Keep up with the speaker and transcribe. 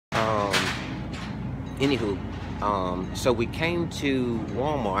Anywho, so we came to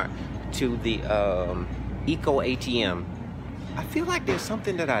Walmart to the Eco ATM. I feel like there's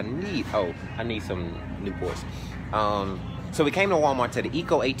something that I need. Oh, I need some Newports. So we came to Walmart to the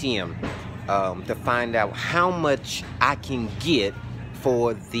Eco ATM to find out how much I can get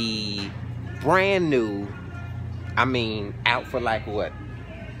for the brand new, I mean, out for like what,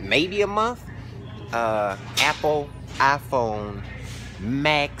 maybe a month? Apple iPhone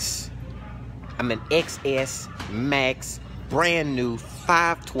Max, XS Max, brand new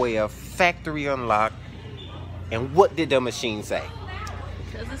 512 factory unlocked. And what did the machine say?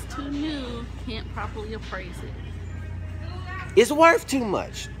 Because it's too new, can't properly appraise it. It's worth too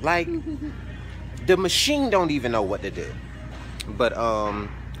much. Like, the machine don't even know what to do. But I'm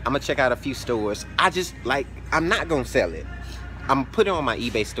gonna check out a few stores. I'm not gonna sell it. I'm gonna put it on my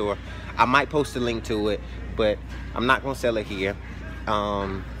eBay store. I might post a link to it, but I'm not gonna sell it here.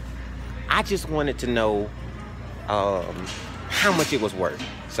 I just wanted to know how much it was worth.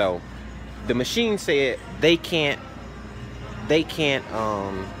 So the machine said they can't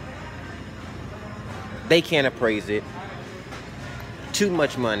appraise it. Too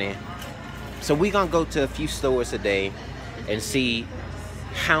much money. So we're gonna go to a few stores today and see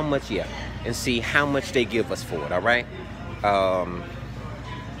how much, and see how much they give us for it. All right.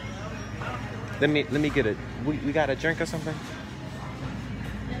 Let me get a. We got a drink or something.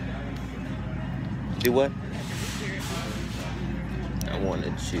 Do what? I want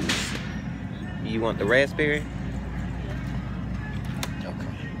to choose. You want the raspberry? Okay.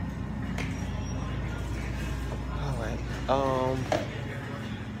 All right.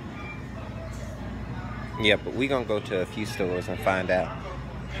 Yeah, but we're gonna go to a few stores and find out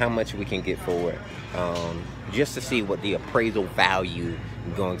how much we can get for it, just to see what the appraisal value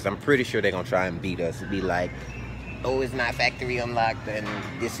is going. Cause I'm pretty sure they're gonna try and beat us. It'd be like, oh, it's not factory unlocked, and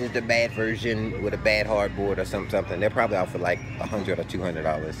this is the bad version with a bad hardboard or something. They're probably out for like $100 or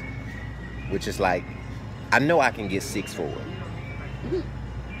 $200, which is like, I know I can get 6 for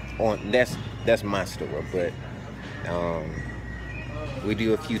it. That's my store, but we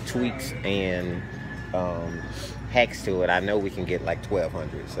do a few tweaks and hacks to it. I know we can get like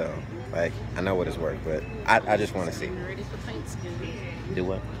 1,200, so like I know what it's worth, but I just want to see. Ready for Thanksgiving. Do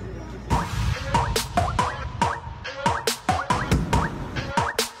what?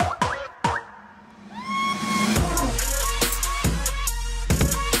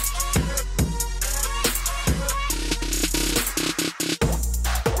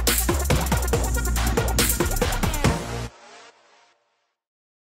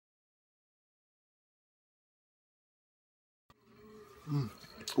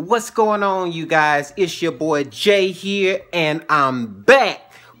 What's going on, you guys? It's your boy Jay here, and I'm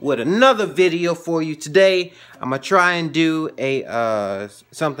back with another video for you today. I'm gonna try and do a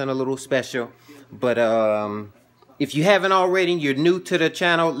something a little special, but if you haven't already, you're new to the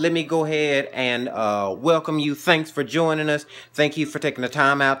channel, let me go ahead and welcome you. Thanks for joining us. Thank you for taking the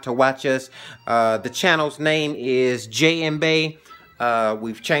time out to watch us. The channel's name is Jaie Bae.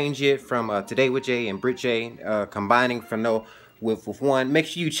 We've changed it from Today with Jay and Brit Jay, combining for with one. Make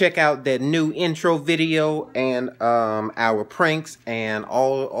sure you check out that new intro video and our pranks and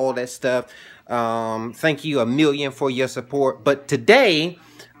all that stuff. Thank you a million for your support. But today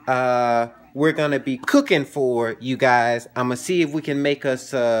we're gonna be cooking for you guys. I'm gonna see if we can make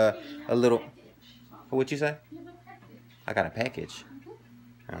us a little. What you say? I got a package.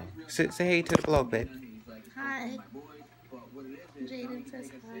 Say hey to the vlog, babe. Hi. Jaden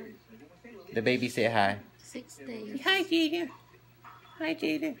says hi. The baby said hi. 6 days. Hi, Jaden. Hi,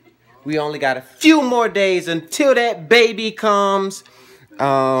 Jaden. We only got a few more days until that baby comes.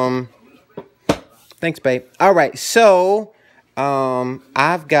 Thanks, babe. All right, so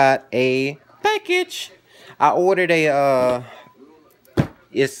I've got a package. I ordered a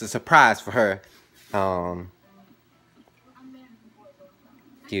it's a surprise for her.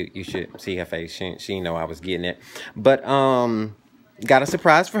 You should see her face. She didn't know I was getting it. But got a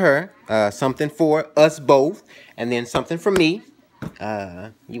surprise for her. Something for us both, and then something for me.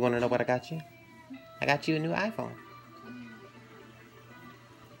 You want to know what I got you? I got you a new iPhone.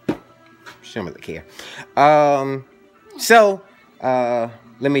 She don't really care. So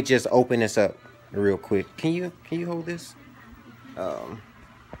let me just open this up real quick. Can you hold this?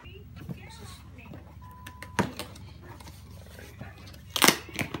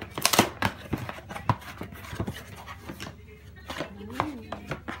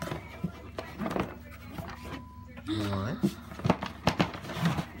 One,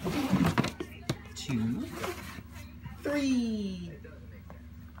 2, 3.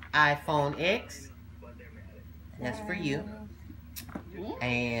 iPhone X. That's for you.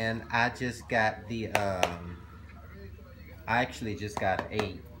 and I just got the I actually just got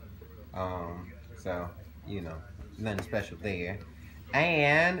an 8. So you know, nothing special there.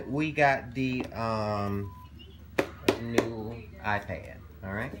 And we got the new iPad.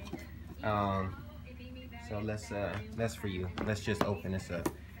 All right. So that's for you. Let's just open this up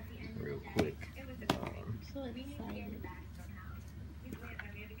real quick. So excited.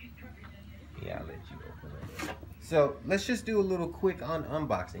 Yeah, I'll let you open it. So let's just do a little quick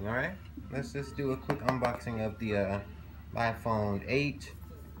unboxing. All right. Let's just do a quick unboxing of the iPhone 8.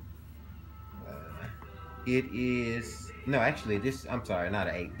 It is actually this. I'm sorry, not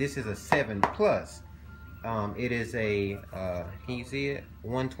an 8. This is a 7 Plus. It is a can you see it?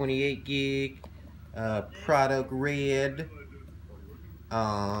 128 gig. Product red.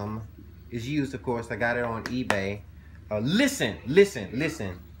 Is used, of course. I got it on eBay. Listen. Can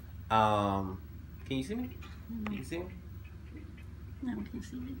you see me? Can you see me? No, I can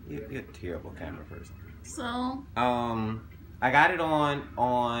see it. You're a terrible camera person. So. I got it on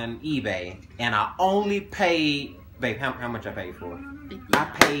eBay, and I only paid, babe, how much I paid for it? I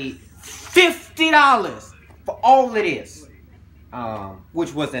paid $50 for all it is,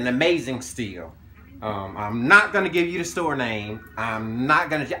 which was an amazing steal. I'm not gonna give you the store name. I'm not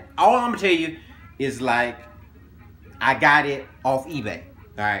gonna. All I'm gonna tell you is like I got it off eBay.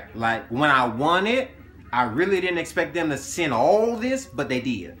 All right, like when I won it, I really didn't expect them to send all this, but they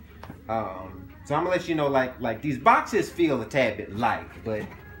did. So I'm gonna let you know, like these boxes feel a tad bit light, but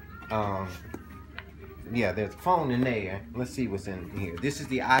yeah, there's a phone in there. Let's see what's in here. This is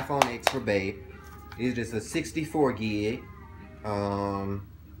the iPhone X for Babe. It is a 64 gig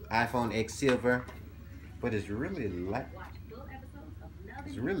iPhone X Silver, but it's really light.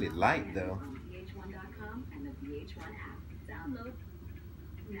 It's really light though.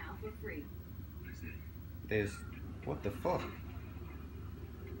 There's what the fuck?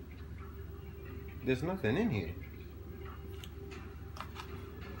 There's nothing in here.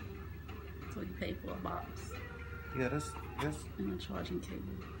 So you pay for a box. Yeah, that's and a charging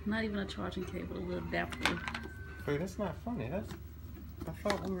cable. Not even a charging cable, a little adapter. Wait, that's not funny. I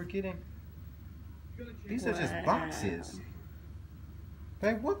thought we were getting. These are just boxes.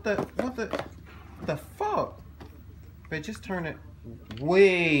 Babe, what the fuck? Babe, just turn it.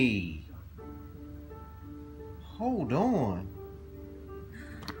 Wait. Hold on.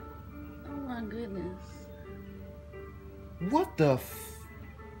 Oh my goodness. What the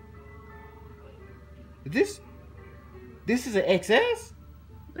This is an XS?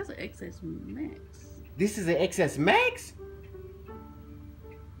 That's an XS Max. This is an XS Max?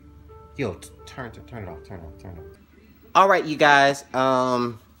 Yo, turn it off. All right, you guys.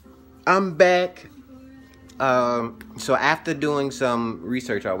 I'm back. So after doing some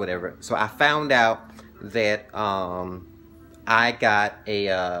research or whatever, so I found out that I got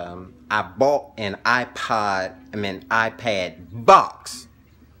I bought an iPad box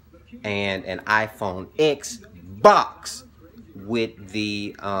and an iPhone X box with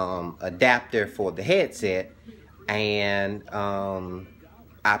the adapter for the headset, and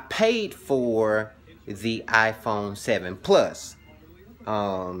I paid for the iPhone 7 Plus.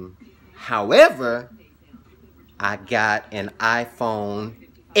 However, I got an iPhone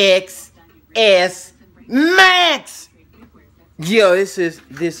XS Max. Yo, this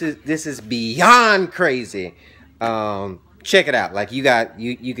is beyond crazy. Check it out. Like you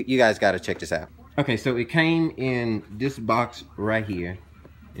guys got to check this out. Okay, so it came in this box right here.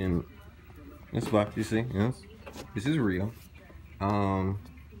 In this box, you see, yes, this is real.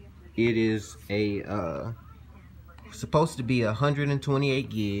 It is a supposed to be 128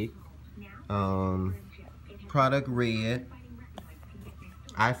 gig. Product red.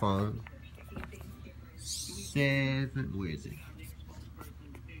 iPhone 7. Where is it?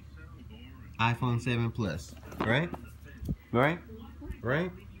 iPhone 7 Plus. Right? Right?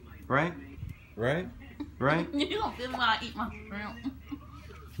 Right? Right? Right? Right? You don't feel when I eat my shrimp.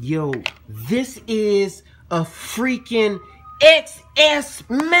 Yo, this is a freaking XS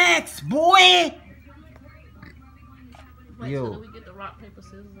Max, boy! Wait, yo, so do we get the rock, paper,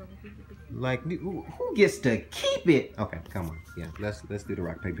 scissors, or we get the... Like, who gets to keep it? Okay, come on. Yeah, let's do the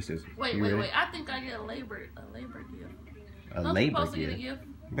rock, paper, scissors. Wait. I think I get a labor gift. A I'm labor supposed to gift? get a gift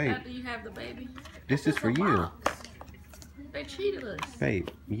Babe, after you have the baby. this is for you. Box. They cheated us. Babe,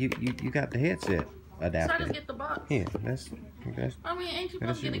 you got the headset adapter. So I just get the box. Yeah, that's I mean, ain't you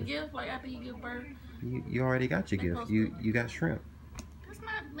supposed to get a gift like after you give birth? you already got your gift. You got shrimp. That's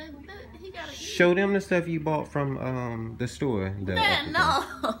not. He got a gift. Show them the stuff you bought from the store. Man, no.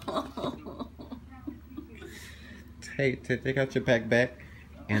 Take out your pack back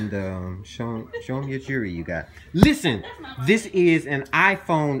And show them your jewelry you got. Listen, this is an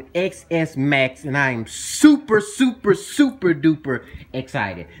iPhone XS Max, and I am super duper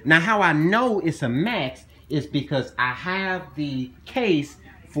excited. Now, how I know it's a Max is because I have the case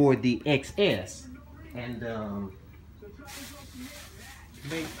for the XS, and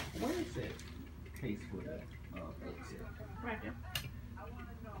wait, what is it? Case for the XS? Right there.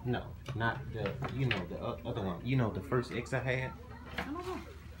 No, not the. You know the other one. You know the first X I had. I don't know.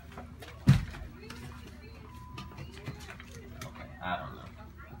 I don't know,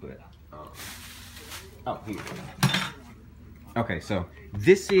 but oh, here. Okay, so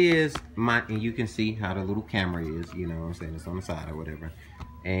this is my, and you can see how the little camera is. You know what I'm saying? It's on the side or whatever.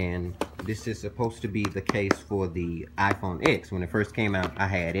 And this is supposed to be the case for the iPhone X. When it first came out, I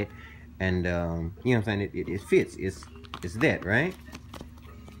had it, and you know what I'm saying? It fits. It's that, right?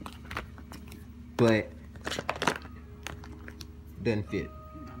 But doesn't fit.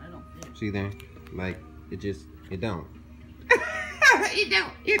 No, that don't fit. See there? Like it don't.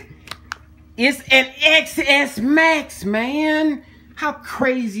 It's an XS Max, man. How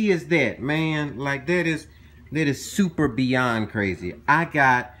crazy is that, man? Like that is super beyond crazy. I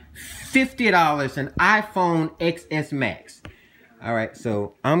got $50 an iPhone XS Max. All right,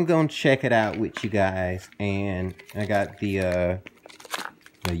 so I'm gonna check it out with you guys, and I got the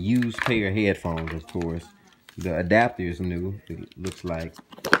used pair of headphones, of course. The adapter is new. It looks like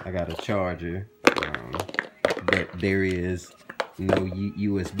I got a charger, but there is no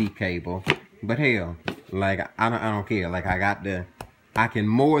USB cable. But hell, like I don't care. Like I can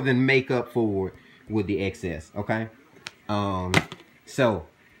more than make up for it with the XS. Okay. So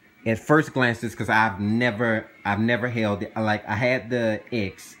at first glance, because I've never held it. Like I had the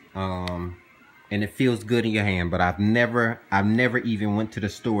X, and it feels good in your hand, but I've never even went to the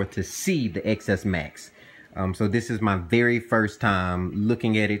store to see the XS Max. So this is my very first time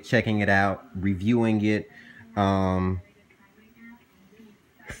looking at it, checking it out, reviewing it.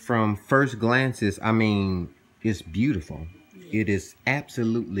 From first glances, I mean, it's beautiful. It is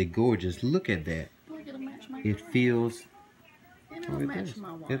absolutely gorgeous. Look at that. It feels. It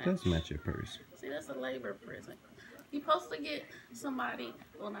does match your purse. See, that's a labor present. You're supposed to get somebody,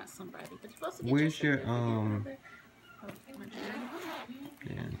 well, not somebody, but you're supposed to get. Where's your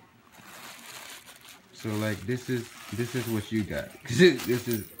Yeah. So like this is what you got. This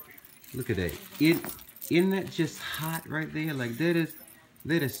is, look at that. Isn't that just hot right there? Like that is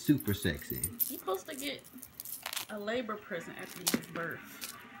super sexy. You're supposed to get a labor present after you give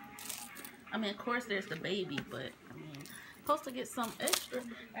birth. I mean, of course, there's the baby, but I mean, supposed to get some extra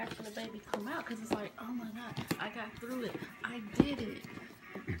after the baby come out, because it's like, oh my God, I got through it. I did it.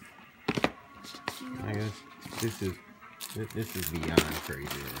 You know? I guess this is beyond crazy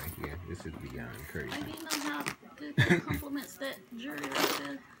right here. This is beyond crazy. And you know how good the compliments that jury right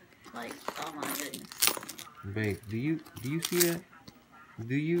there? Like, oh my goodness. Babe, do you see that?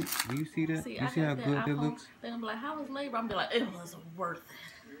 Do you see that? See, you see how good that looks? Then I'm like, how was labor? I'm be like, it was worth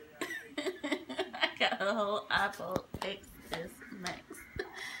it. I got a whole iPhone XS Max.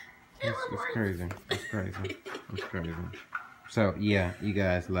 It's crazy. It's crazy. It's crazy. So yeah, you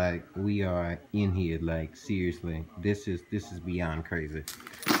guys, like we are in here, like seriously, this is beyond crazy.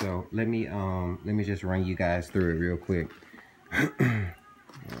 So let me just run you guys through it real quick. All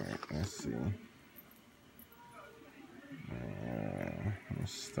right, let's see.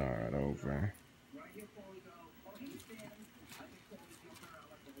 Let's start over.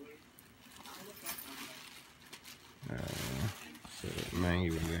 So the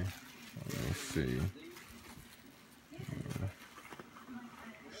manual there. Let's see.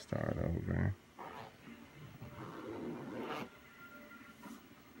 Start over.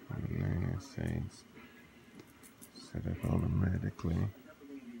 United States. Set up automatically.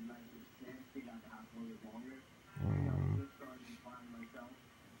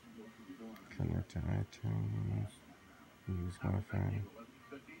 Connect to iTunes. Use Wi-Fi.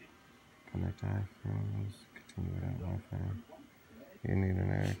 Connect to iPhones. Continue without Wi-Fi. You need an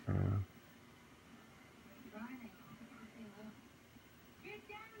iPhone.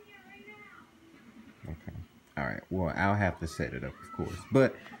 Okay. Alright. Well, I'll have to set it up, of course.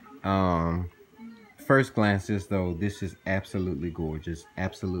 But, first glances, though, this is absolutely gorgeous.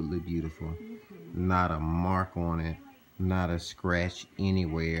 Absolutely beautiful. Not a mark on it. Not a scratch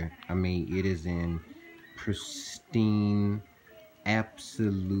anywhere. I mean, it is in pristine,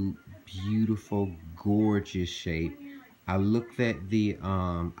 absolute, beautiful, gorgeous shape. I looked at the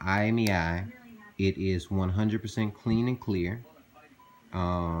IMEI. It is 100% clean and clear.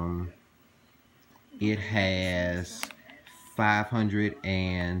 It has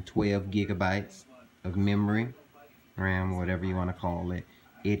 512 gigabytes of memory, RAM, whatever you want to call it.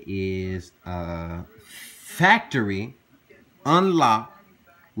 It is factory unlocked,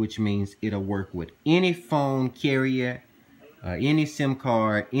 which means it'll work with any phone carrier, any SIM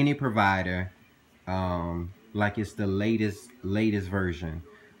card, any provider. Like it's the latest version.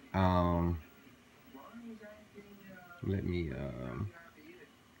 Let me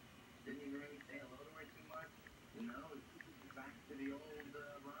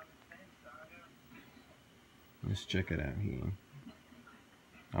let's check it out here.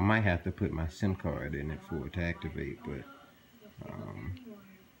 I might have to put my SIM card in it for it to activate, but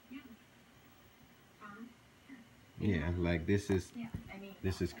yeah, like this is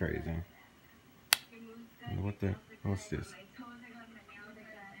crazy. What's this?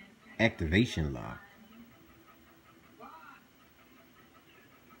 Activation lock.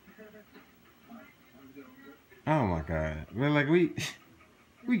 Oh my God! Well, like we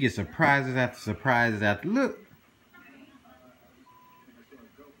get surprises after surprises after. Look.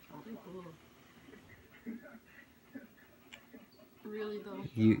 Really though.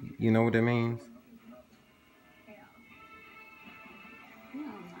 You know what that means?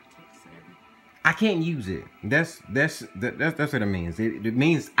 I can't use it. That's what it means. It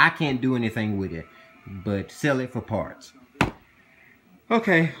means I can't do anything with it, but sell it for parts.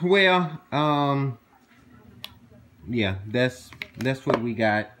 Okay, well, yeah, that's what we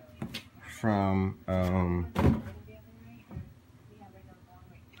got from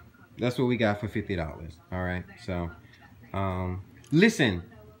that's what we got for $50. All right, so listen,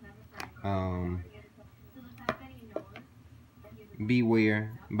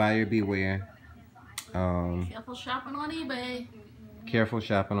 beware, buyer beware. Careful shopping on eBay. Careful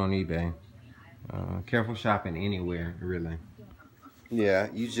shopping on eBay. Careful shopping anywhere, really. Yeah,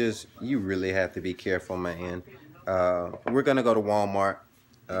 you really have to be careful, man. We're gonna go to Walmart,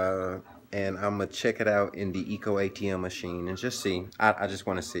 and I'm gonna check it out in the Eco ATM machine and just see. I just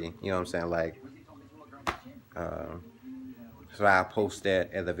want to see. You know what I'm saying? Like, so I'll post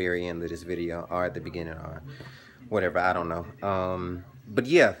that at the very end of this video or at the beginning or whatever. I don't know. But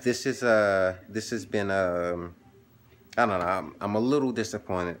yeah, this has been I don't know. I'm a little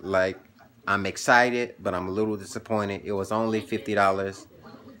disappointed. Like, I'm excited, but I'm a little disappointed. It was only $50,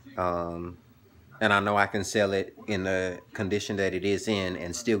 and I know I can sell it in the condition that it is in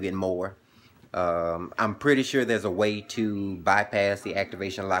and still get more. I'm pretty sure there's a way to bypass the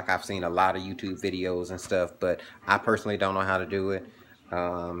activation lock. I've seen a lot of YouTube videos and stuff, but I personally don't know how to do it.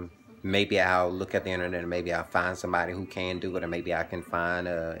 Maybe I'll look at the internet and maybe I'll find somebody who can do it, or maybe I can find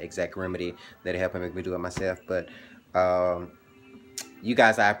an exact remedy that'll help me do it myself. But you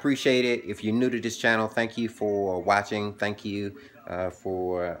guys, I appreciate it. If you're new to this channel, thank you for watching. Thank you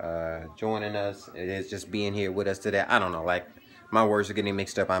for joining us. It's just being here with us today. I don't know, like, my words are getting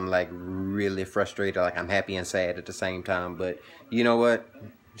mixed up. I'm like really frustrated. Like, I'm happy and sad at the same time. But you know what?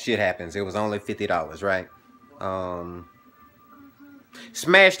 Shit happens. It was only $50, right?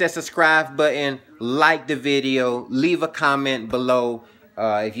 Smash that subscribe button, like the video, leave a comment below.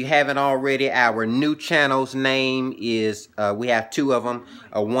 If you haven't already, our new channel's name is, we have two of them.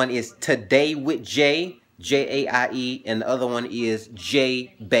 One is Today with Jaie, J-A-I-E, and the other one is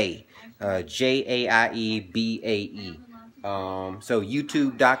Jaie Bae, J-A-I-E-B-A-E. So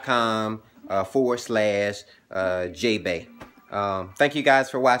youtube.com /Jaie Bae. Thank you guys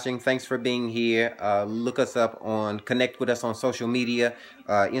for watching. Thanks for being here. Look us up connect with us on social media,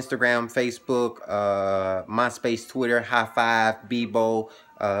 Instagram, Facebook, MySpace, Twitter, High Five, Bebo,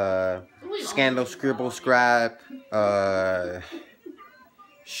 Scandal, Scribble, Scribe,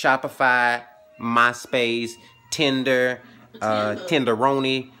 Shopify, MySpace, Tinder,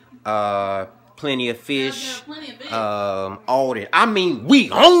 Tenderoni, Plenty of Fish, all that. I mean,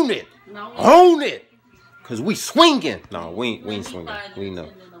 we own it. Own it. Cause we swinging. No, we ain't swinging. We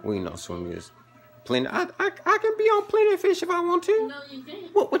know swingers. Plenty. I can be on Plenty of Fish if I want to. No, you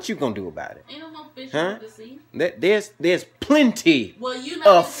can't. What you gonna do about it? Ain't no more fish huh? to see. There's plenty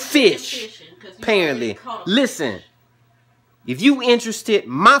of fish. Apparently, listen. If you interested,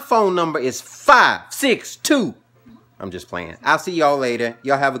 my phone number is 562. I'm just playing. I'll see y'all later.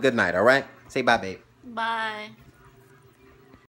 Y'all have a good night. All right. Say bye, babe. Bye.